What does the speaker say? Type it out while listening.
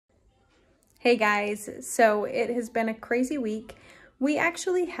Hey guys, so it has been a crazy week. We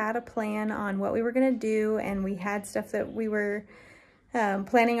actually had a plan on what we were gonna do, and we had stuff that we were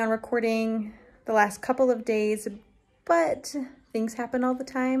planning on recording the last couple of days, but things happen all the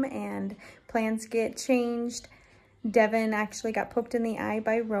time and plans get changed. Devan actually got poked in the eye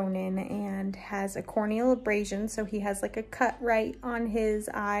by Ronan and has a corneal abrasion, so he has like a cut right on his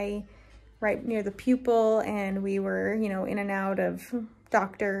eye, right near the pupil, and we were, in and out of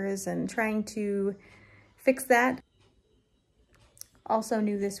doctors and trying to fix that. Also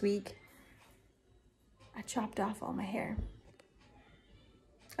new this week, I chopped off all my hair.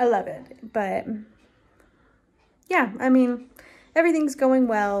 I love it, but yeah, I mean, everything's going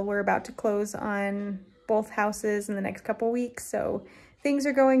well. We're about to close on both houses in the next couple weeks, so things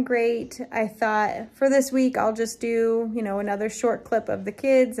are going great. I thought for this week, I'll just do, another short clip of the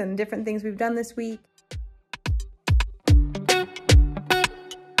kids and different things we've done this week.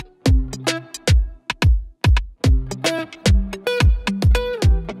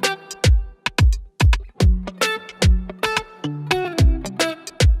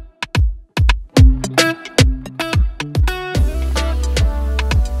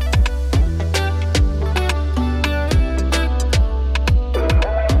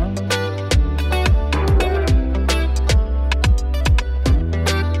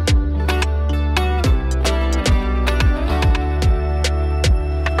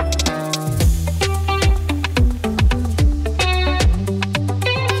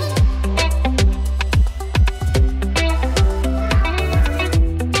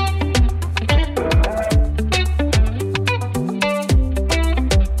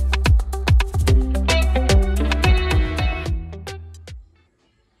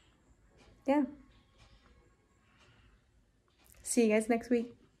 Yeah. See you guys next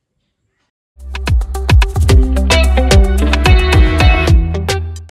week.